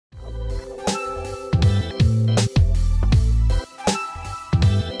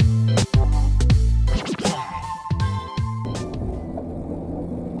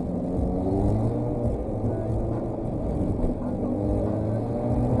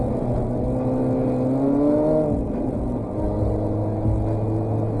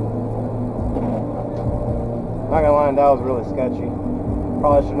mind, that was really sketchy.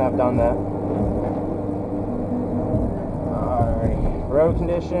 Probably shouldn't have done that. Alright, road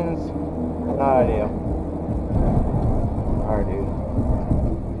conditions, not ideal. Alright, dude.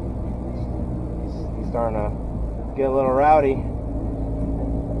 He's starting to get a little rowdy.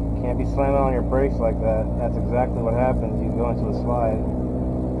 Can't be slamming on your brakes like that. That's exactly what happens. You go into a slide.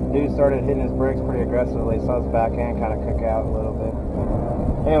 Dude started hitting his brakes pretty aggressively, saw his back end kind of cook out a little bit.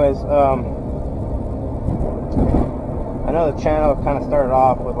 Anyways, I know the channel kind of started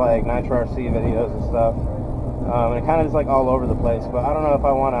off with like Nitro RC videos and stuff, and it kind of is like all over the place. But I don't know if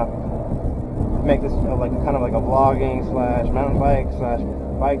I want to make this like kind of like a vlogging slash mountain bike slash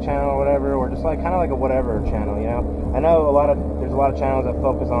bike channel or whatever, or just like kind of like a whatever channel, you know. I know there's a lot of channels that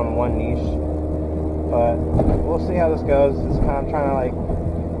focus on one niche, but we'll see how this goes. It's kind of trying to like,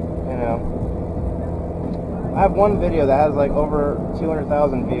 you know, I have one video that has like over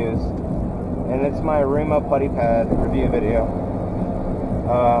 200,000 views, and it's my Remo Putty Pad review video.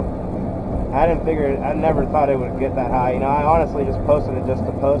 I never thought it would get that high. You know, I honestly just posted it just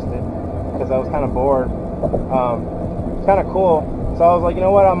to post it because I was kind of bored. It's kind of cool, so I was like, you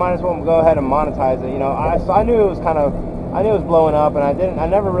know what, I might as well go ahead and monetize it. You know, I knew it was blowing up, and I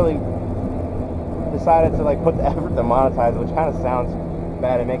never really decided to like put the effort to monetize it, which kind of sounds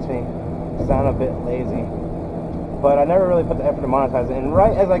bad. It makes me sound a bit lazy, but I never really put the effort to monetize it. And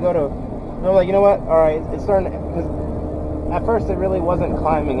right as I go to, I'm like, you know what, alright, it's starting, because at first it really wasn't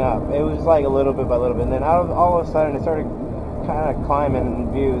climbing up. It was like a little bit by little bit, and then all of a sudden it started kind of climbing in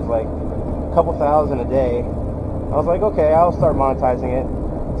views, like a couple thousand a day. I was like, okay, I'll start monetizing it.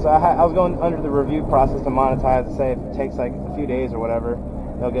 So I was going under the review process to monetize, to say if it takes like a few days or whatever,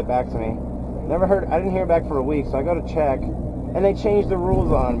 they'll get back to me. I didn't hear back for a week, so I go to check, and they changed the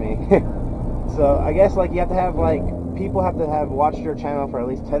rules on me. So I guess like you have to have like, people have to have watched your channel for at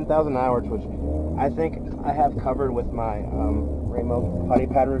least 10,000 hours, which I think I have covered with my Remo Putty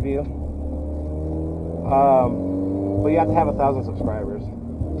Pad review. But you have to have 1,000 subscribers.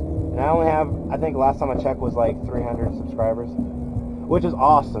 And I only have, I think last time I checked was like 300 subscribers, which is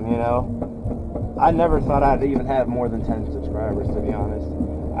awesome, you know. I never thought I'd even have more than 10 subscribers, to be honest.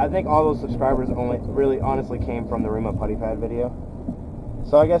 I think all those subscribers only really honestly came from the Remo Putty Pad video.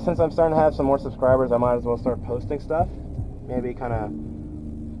 So I guess since I'm starting to have some more subscribers, I might as well start posting stuff. Maybe kind of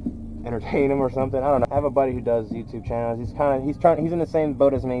entertain them or something. I don't know. I have a buddy who does YouTube channels. He's in the same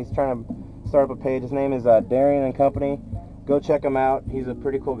boat as me. He's trying to start up a page. His name is Darian and Company. Go check him out. He's a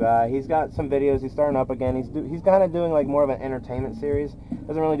pretty cool guy. He's got some videos. He's starting up again. He's kind of doing like more of an entertainment series.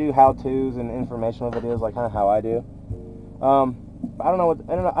 Doesn't really do how-tos and informational videos like kind of how I do. I don't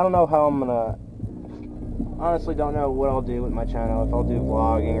know how I'm gonna. Honestly, don't know what I'll do with my channel. If I'll do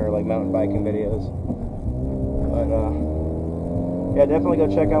vlogging or like mountain biking videos. But yeah, definitely go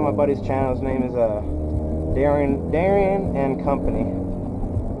check out my buddy's channel. His name is Darian and Company.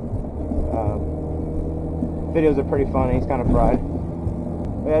 Videos are pretty funny. He's kind of fried.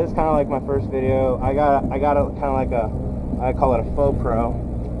 But yeah, this is kind of like my first video. I got a kind of like I call it a faux pro.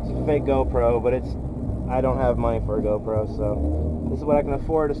 It's a fake GoPro, but I don't have money for a GoPro, so this is what I can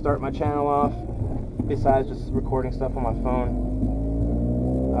afford to start my channel off, besides just recording stuff on my phone.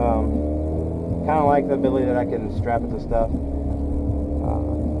 Kind of like the ability that I can strap it to stuff.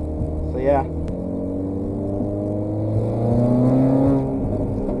 So yeah.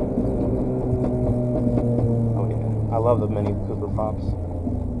 I love the Mini Cooper Pops.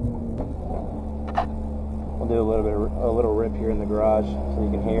 We'll do a little rip here in the garage so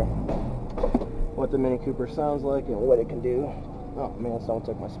you can hear what the Mini Cooper sounds like and what it can do. Oh man, someone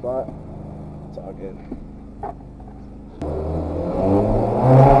took my spot. It's all good.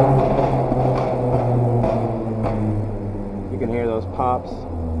 You can hear those pops.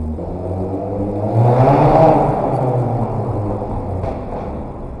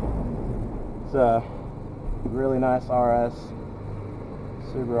 It's a really nice RS,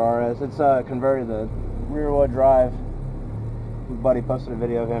 Subaru RS. It's converted to rear-wheel drive. My buddy posted a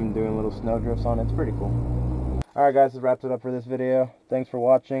video of him doing little snow drifts on it. It's pretty cool. Alright guys, this wraps it up for this video. Thanks for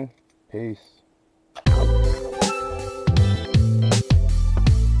watching. Peace.